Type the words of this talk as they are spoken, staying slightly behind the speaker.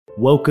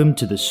Welcome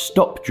to the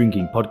Stop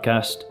Drinking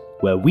Podcast,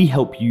 where we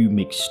help you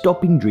make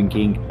stopping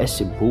drinking a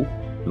simple,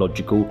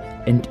 logical,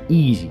 and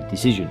easy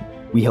decision.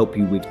 We help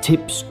you with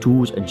tips,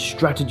 tools, and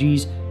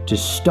strategies to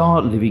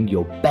start living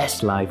your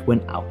best life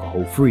when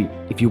alcohol-free.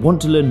 If you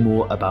want to learn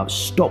more about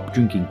stop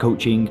drinking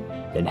coaching,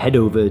 then head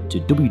over to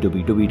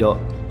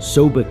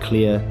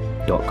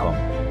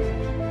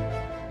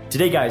www.soberclear.com.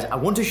 Today, guys, I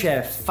want to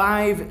share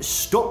 5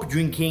 stop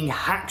drinking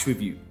hacks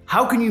with you.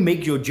 How can you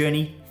make your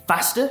journey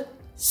faster,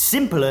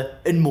 simpler,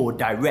 and more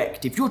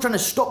direct? If you're trying to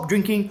stop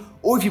drinking,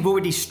 or if you've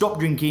already stopped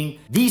drinking,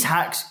 these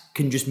hacks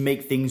can just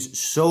make things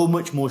so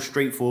much more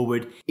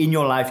straightforward in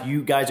your life.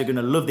 You guys are going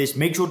to love this.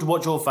 Make sure to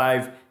watch all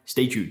 5.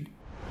 Stay tuned.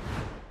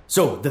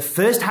 So the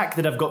first hack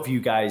that I've got for you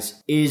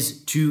guys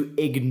is to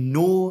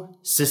ignore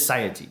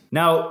society.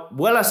 Now,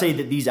 while I say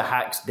that these are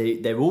hacks,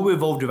 they're all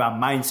revolved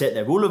around mindset.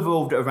 They're all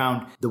revolved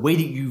around the way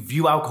that you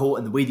view alcohol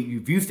and the way that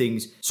you view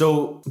things.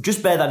 So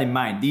just bear that in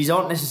mind. These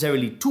aren't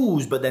necessarily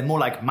tools, but they're more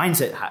like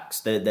mindset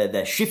hacks.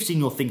 They're shifts in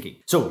your thinking.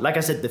 So like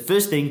I said, the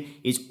first thing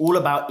is all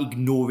about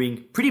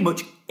ignoring pretty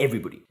much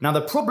everybody. Now,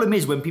 the problem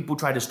is when people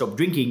try to stop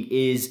drinking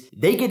is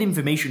they get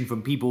information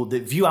from people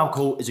that view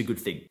alcohol as a good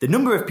thing. The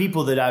number of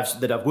people that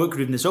I've worked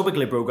with in the Sober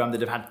Clear program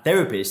that have had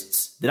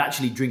therapists that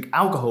actually drink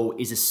alcohol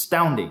is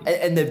astounding.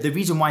 And the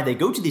reason why they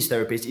go to this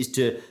therapist is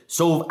to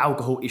solve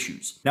alcohol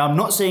issues. Now, I'm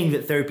not saying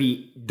that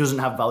therapy doesn't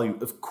have value.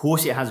 Of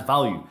course it has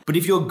value. But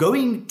if you're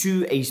going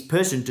to a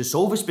person to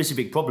solve a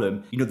specific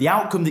problem, the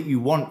outcome that you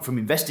want from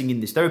investing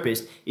in this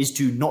therapist is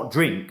to not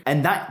drink.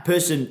 And that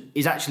person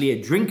is actually a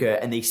drinker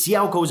and they see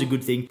alcohol as a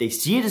good thing. They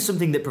see it as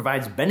something that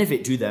provides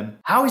benefit to them.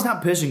 How is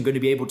that person going to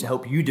be able to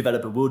help you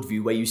develop a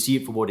worldview where you see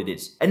it for what it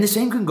is? And the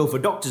same can go for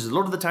doctors. A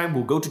lot of the time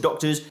we'll go to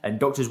doctors and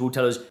doctors will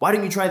tell us, why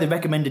don't you try the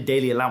recommended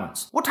daily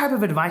allowance? What type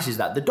of advice is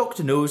that? The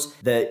doctor knows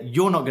that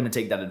you're not going to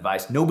take that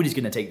advice. Nobody's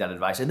going to take that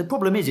advice. And the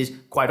problem is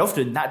quite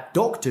often that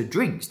doctor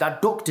drinks.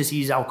 That doctor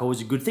sees alcohol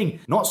as a good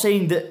thing. Not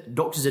saying that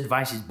doctor's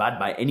advice is bad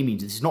by any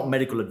means. This is not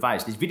medical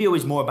advice. This video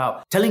is more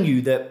about telling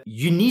you that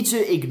you need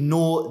to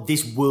ignore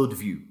this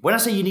worldview. When I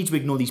say you need to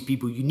ignore these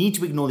people, you need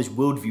to ignore this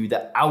worldview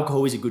that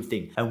alcohol is a good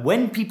thing. And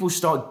when people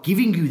start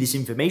giving you this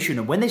information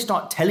and when they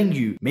start telling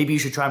you, maybe you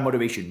should try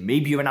moderation,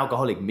 maybe you're an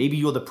alcoholic, maybe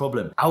you're the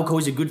problem, alcohol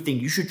is a good thing,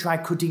 you should try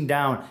cutting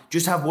down,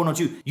 just have 1 or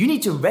 2. You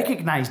need to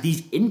recognize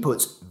these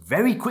inputs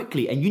very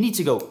quickly and you need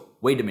to go,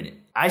 wait a minute.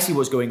 I see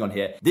what's going on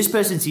here. This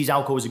person sees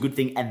alcohol as a good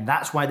thing and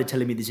that's why they're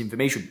telling me this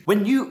information.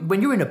 When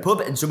you're in a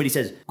pub and somebody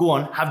says, go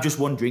on, have just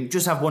one drink,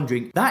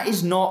 that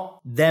is not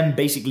them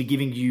basically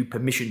giving you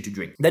permission to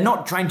drink. They're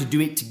not trying to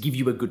do it to give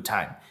you a good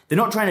time. They're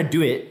not trying to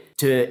do it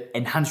to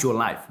enhance your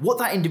life. What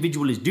that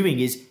individual is doing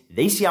is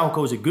they see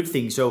alcohol as a good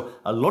thing. So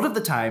a lot of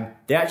the time,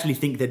 they actually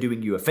think they're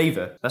doing you a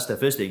favor. That's the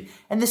first thing.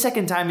 And the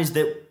second time is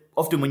that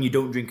often when you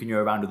don't drink and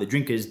you're around other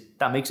drinkers,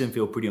 that makes them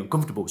feel pretty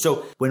uncomfortable.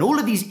 So when all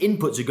of these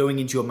inputs are going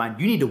into your mind,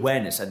 you need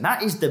awareness. And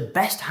that is the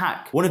best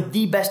hack. One of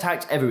the best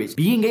hacks ever is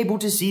being able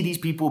to see these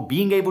people,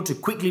 being able to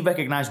quickly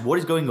recognize what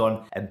is going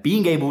on and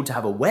being able to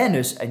have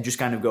awareness and just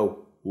kind of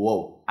go,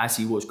 whoa, I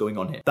see what's going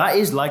on here. That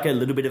is like a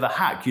little bit of a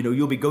hack.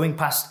 You'll be going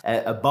past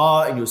a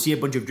bar and you'll see a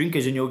bunch of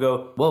drinkers and you'll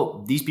go,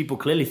 well, these people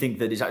clearly think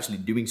that it's actually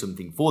doing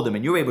something for them.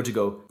 And you're able to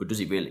go, but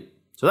does it really?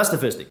 So that's the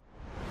first thing.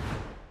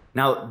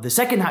 Now, the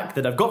second hack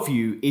that I've got for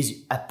you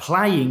is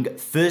applying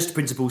first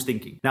principles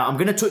thinking. Now, I'm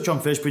going to touch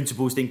on first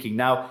principles thinking.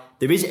 Now,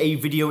 there is a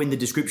video in the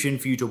description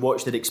for you to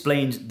watch that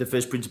explains the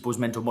first principles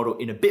mental model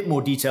in a bit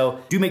more detail.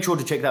 Do make sure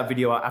to check that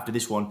video out after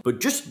this one. But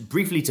just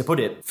briefly to put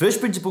it,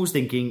 first principles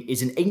thinking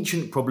is an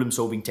ancient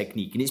problem-solving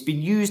technique, and it's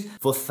been used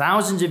for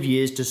thousands of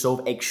years to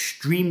solve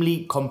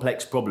extremely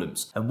complex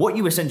problems. And what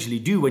you essentially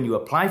do when you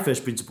apply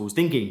first principles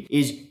thinking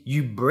is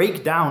you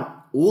break down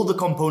all the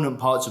component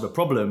parts of a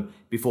problem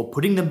before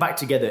putting them back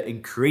together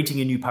and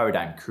creating a new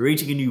paradigm,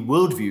 creating a new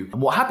worldview.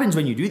 And what happens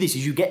when you do this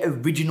is you get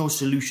original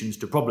solutions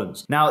to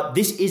problems. Now,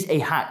 this is a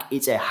hack.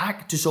 It's a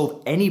hack to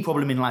solve any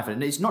problem in life.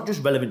 And it's not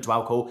just relevant to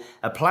alcohol.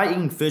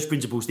 Applying first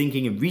principles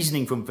thinking and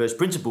reasoning from first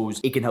principles,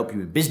 it can help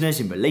you in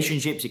business, in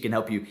relationships, it can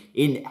help you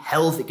in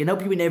health, it can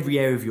help you in every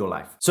area of your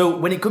life. So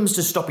when it comes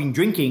to stopping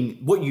drinking,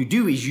 what you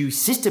do is you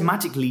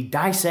systematically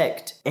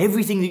dissect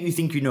everything that you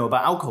think you know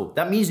about alcohol.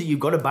 That means that you've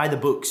got to buy the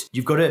books,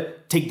 you've got to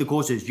take the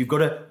courses, you've got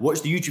to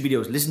watch the YouTube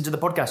videos, listen to the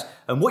podcast.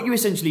 And what you're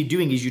essentially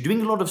doing is you're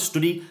doing a lot of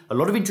study, a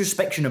lot of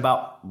introspection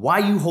about why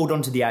you hold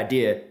on to the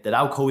idea that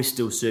alcohol is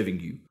still serving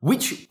you.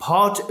 Which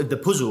part of the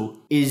puzzle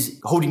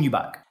is holding you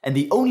back? And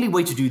the only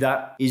way to do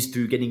that is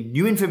through getting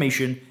new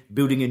information,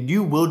 building a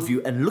new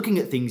worldview, and looking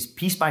at things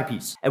piece by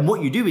piece. And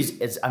what you do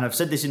is, and I've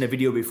said this in a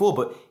video before,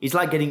 but it's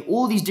like getting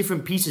all these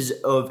different pieces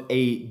of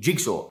a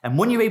jigsaw. And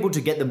when you're able to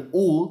get them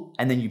all,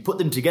 and then you put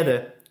them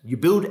together, you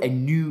build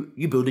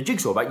a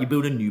jigsaw, right? You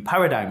build a new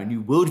paradigm, a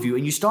new worldview,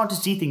 and you start to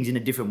see things in a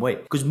different way.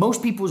 Because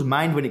most people's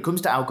mind when it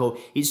comes to alcohol,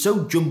 it's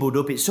so jumbled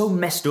up, it's so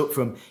messed up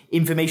from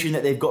information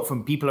that they've got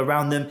from people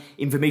around them,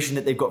 information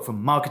that they've got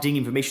from marketing,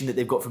 information that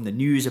they've got from the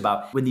news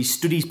about when these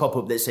studies pop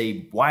up that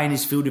say wine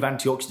is filled with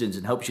antioxidants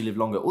and helps you live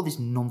longer, all this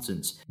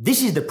nonsense.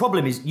 This is the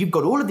problem, is you've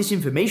got all of this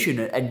information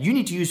and you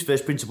need to use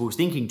first principles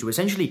thinking to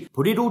essentially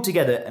put it all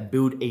together and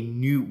build a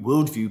new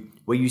worldview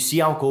where you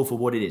see alcohol for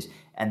what it is.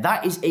 And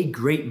that is a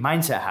great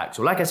mindset hack.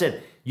 So like I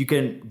said, you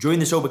can join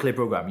the Sober Clear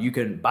program, you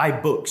can buy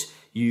books,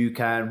 you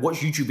can watch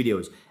YouTube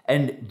videos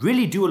and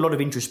really do a lot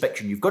of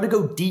introspection. You've got to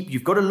go deep,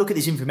 you've got to look at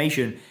this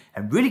information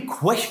and really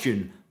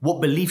question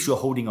what beliefs you're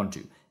holding on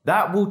to.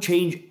 That will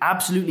change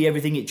absolutely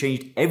everything. It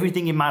changed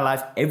everything in my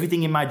life,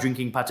 everything in my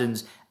drinking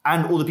patterns,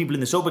 and all the people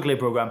in the Sober Clear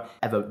program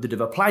that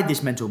have applied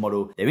this mental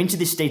model. They're into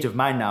this state of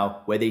mind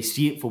now where they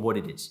see it for what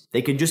it is.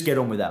 They can just get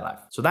on with their life.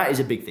 So that is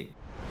a big thing.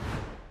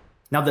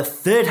 Now, the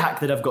third hack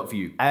that I've got for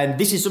you, and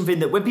this is something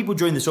that when people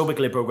join the Sober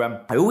Clear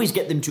program, I always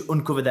get them to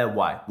uncover their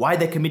why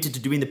they're committed to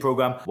doing the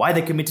program, why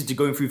they're committed to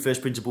going through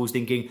first principles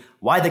thinking,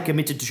 why they're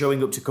committed to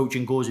showing up to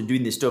coaching calls and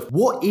doing this stuff.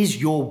 What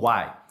is your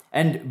why?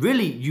 And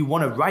really, you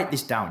want to write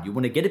this down. You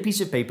want to get a piece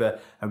of paper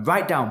and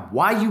write down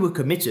why you were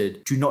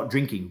committed to not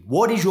drinking.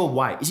 What is your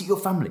why? Is it your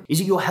family? Is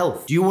it your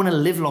health? Do you want to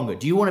live longer?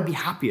 Do you want to be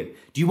happier?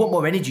 Do you want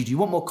more energy? Do you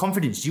want more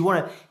confidence? Do you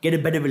want to get a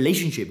better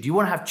relationship? Do you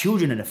want to have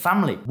children and a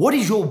family? What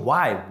is your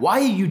why? Why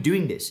are you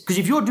doing this? Because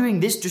if you're doing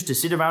this just to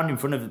sit around in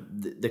front of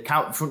the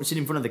couch, sit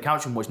in front of the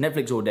couch and watch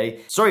Netflix all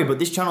day, sorry, but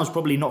this channel is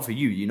probably not for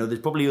you. You know,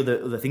 there's probably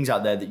other things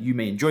out there that you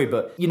may enjoy.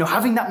 But, you know,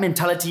 having that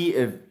mentality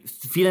of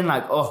feeling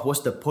like, oh,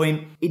 what's the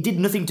point? It did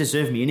nothing to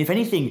serve me. And if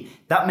anything,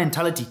 that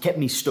mentality kept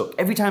me stuck.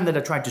 Every time that I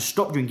tried to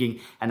stop drinking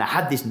and I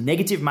had this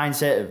negative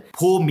mindset of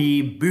poor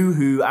me,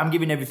 boo-hoo, I'm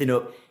giving everything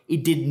up,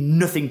 it did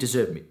nothing to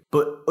serve me.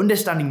 But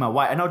understanding my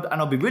why, and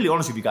I'll be really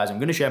honest with you guys, I'm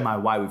going to share my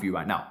why with you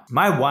right now.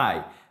 My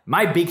why,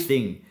 my big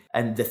thing,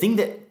 and the thing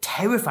that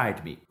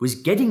terrified me was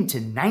getting to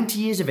 90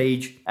 years of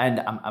age and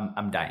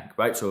I'm dying,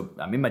 right? So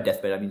I'm in my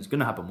deathbed. I mean, it's going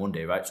to happen one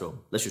day, right? So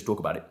let's just talk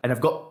about it. And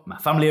I've got my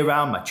family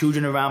around, my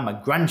children around, my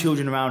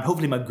grandchildren around,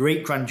 hopefully my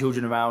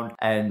great-grandchildren around,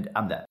 and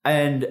I'm there.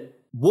 And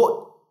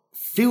what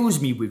fills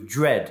me with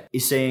dread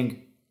is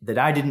saying that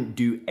I didn't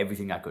do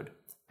everything I could.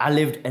 I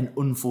lived an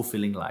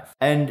unfulfilling life.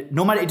 And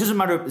no matter, it doesn't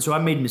matter, so I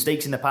made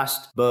mistakes in the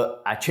past,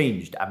 but I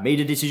changed. I made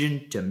a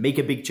decision to make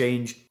a big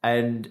change.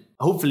 And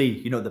hopefully,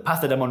 you know, the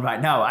path that I'm on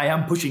right now, I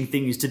am pushing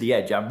things to the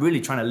edge. I'm really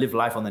trying to live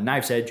life on the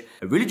knife's edge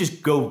and really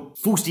just go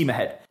full steam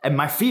ahead. And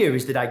my fear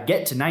is that I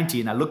get to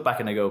 90 and I look back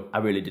and I go, I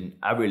really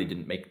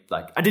didn't make,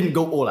 I didn't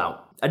go all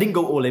out. I didn't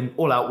go all in,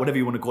 all out, whatever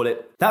you want to call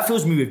it. That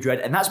fills me with dread.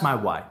 And that's my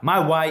why. My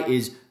why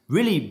is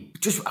really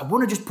I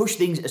want to just push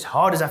things as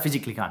hard as I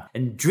physically can.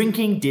 And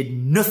drinking did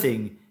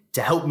nothing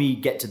to help me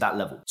get to that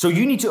level. So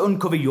you need to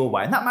uncover your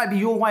why. And that might be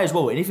your why as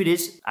well. And if it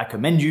is, I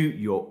commend you.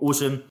 You're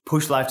awesome.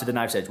 Push life to the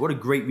knife's edge. What a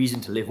great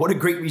reason to live. What a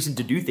great reason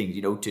to do things,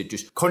 you know, to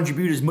just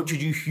contribute as much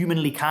as you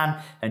humanly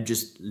can and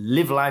just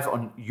live life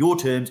on your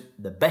terms,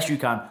 the best you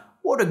can.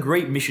 What a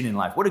great mission in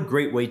life. What a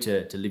great way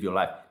to live your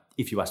life.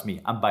 If you ask me,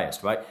 I'm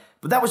biased, right?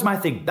 But that was my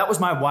thing. That was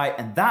my why.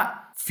 And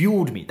that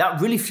fueled me. That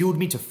really fueled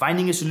me to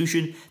finding a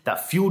solution.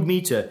 That fueled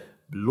me to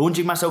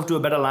launching myself to a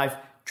better life,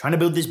 trying to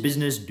build this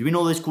business, doing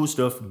all this cool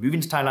stuff,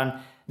 moving to Thailand.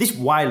 This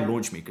why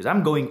launched me because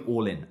I'm going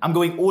all in. I'm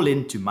going all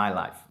into my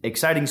life.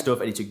 Exciting stuff,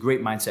 and it's a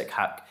great mindset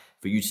hack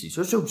for you to see.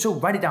 So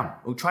write it down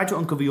or try to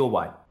uncover your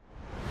why.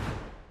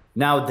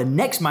 Now, the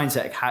next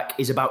mindset hack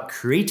is about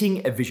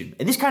creating a vision.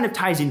 And this kind of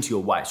ties into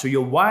your why. So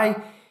your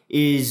why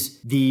is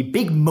the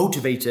big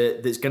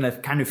motivator that's going to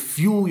kind of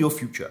fuel your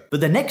future. But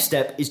the next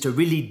step is to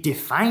really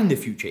define the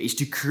future, is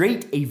to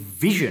create a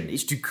vision,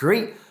 is to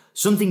create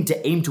something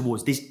to aim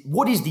towards. This,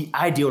 what is the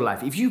ideal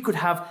life? If you could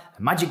have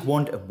a magic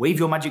wand and wave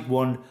your magic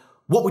wand,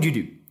 what would you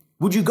do?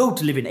 Would you go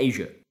to live in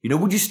Asia? You know,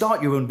 would you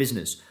start your own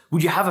business?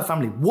 Would you have a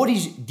family? What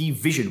is the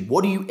vision?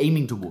 What are you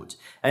aiming towards?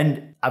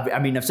 And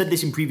I've said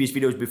this in previous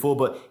videos before,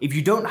 but if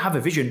you don't have a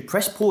vision,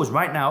 press pause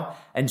right now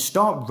and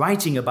start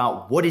writing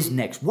about what is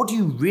next. What do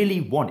you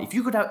really want? If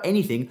you could have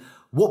anything,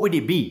 what would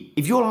it be?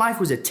 If your life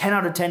was a 10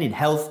 out of 10 in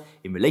health,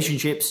 in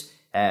relationships,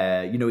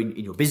 in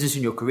your business,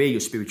 in your career, your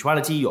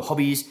spirituality, your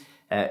hobbies,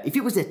 if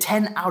it was a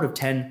 10 out of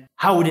 10,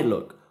 how would it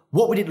look?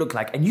 What would it look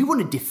like? And you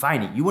want to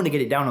define it. You want to get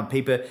it down on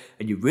paper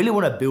and you really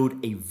want to build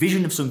a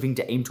vision of something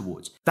to aim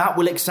towards. That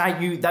will excite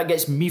you. That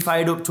gets me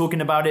fired up talking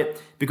about it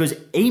because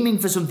aiming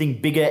for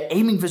something bigger,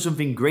 aiming for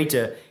something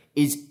greater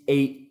is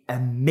an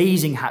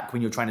amazing hack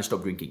when you're trying to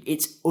stop drinking.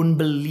 It's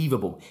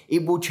unbelievable.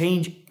 It will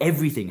change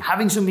everything.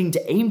 Having something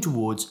to aim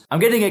towards. I'm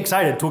getting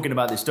excited talking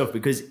about this stuff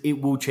because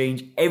it will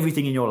change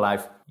everything in your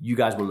life. You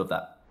guys will love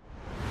that.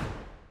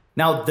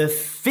 Now, the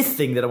fifth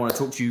thing that I want to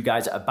talk to you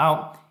guys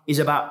about is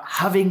about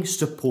having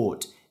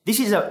support. This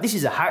is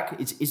a hack.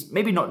 It's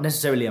maybe not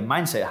necessarily a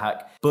mindset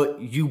hack, but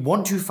you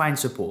want to find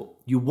support.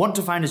 You want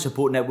to find a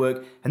support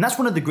network. And that's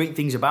one of the great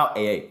things about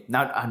AA.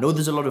 Now, I know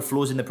there's a lot of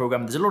flaws in the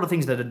program. There's a lot of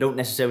things that I don't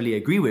necessarily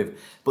agree with.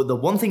 But the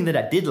one thing that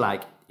I did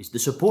like is the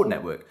support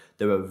network.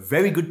 There are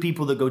very good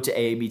people that go to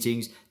AA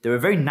meetings. There are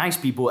very nice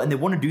people and they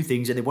want to do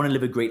things and they want to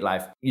live a great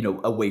life,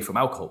 away from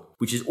alcohol,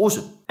 which is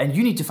awesome. And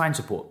you need to find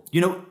support.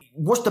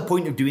 What's the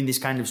point of doing this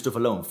kind of stuff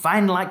alone?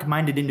 Find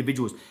like-minded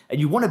individuals, and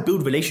you want to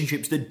build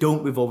relationships that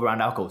don't revolve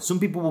around alcohol. Some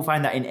people will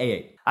find that in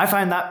AA. I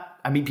find that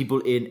I meet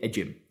people in a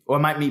gym, or I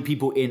might meet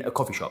people in a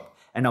coffee shop.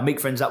 And I'll make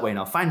friends that way, and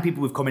I'll find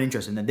people with common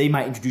interests, and then they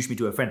might introduce me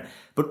to a friend.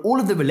 But all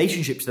of the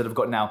relationships that I've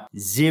got now,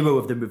 0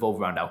 of them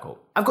revolve around alcohol.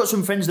 I've got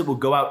some friends that will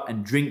go out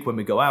and drink when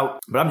we go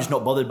out, but I'm just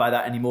not bothered by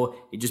that anymore.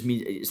 It just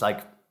means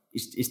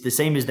it's the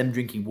same as them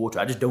drinking water.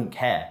 I just don't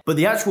care. But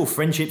the actual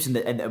friendships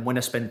and when I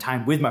spend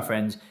time with my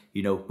friends,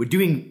 we're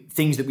doing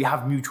things that we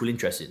have mutual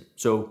interest in.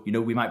 So,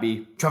 we might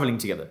be traveling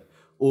together,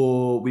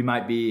 or we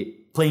might be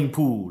playing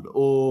pool,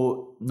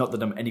 or not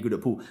that I'm any good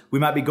at pool. We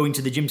might be going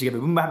to the gym together.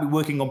 We might be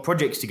working on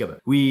projects together.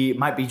 We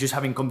might be just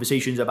having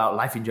conversations about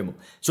life in general.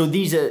 So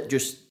these are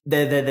just,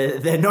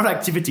 they're not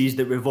activities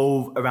that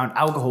revolve around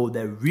alcohol.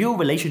 They're real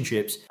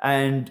relationships.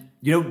 And,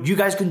 you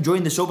guys can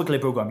join the Sober Clear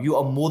program. You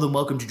are more than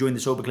welcome to join the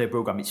Sober Clear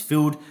program. It's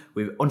filled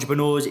with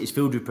entrepreneurs. It's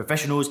filled with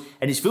professionals.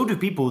 And it's filled with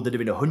people that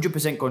are in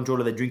 100% control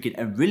of their drinking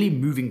and really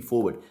moving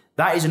forward.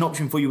 That is an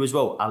option for you as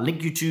well. I'll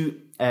link you to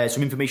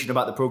some information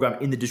about the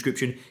program in the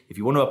description. If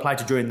you want to apply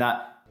to join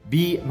that,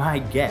 be my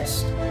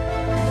guest.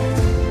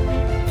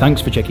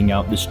 Thanks for checking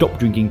out the Stop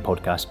Drinking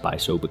podcast by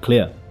Sober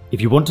Clear. If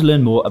you want to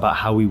learn more about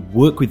how we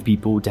work with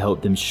people to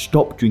help them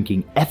stop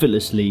drinking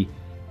effortlessly,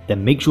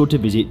 then make sure to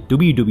visit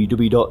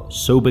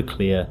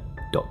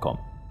www.soberclear.com.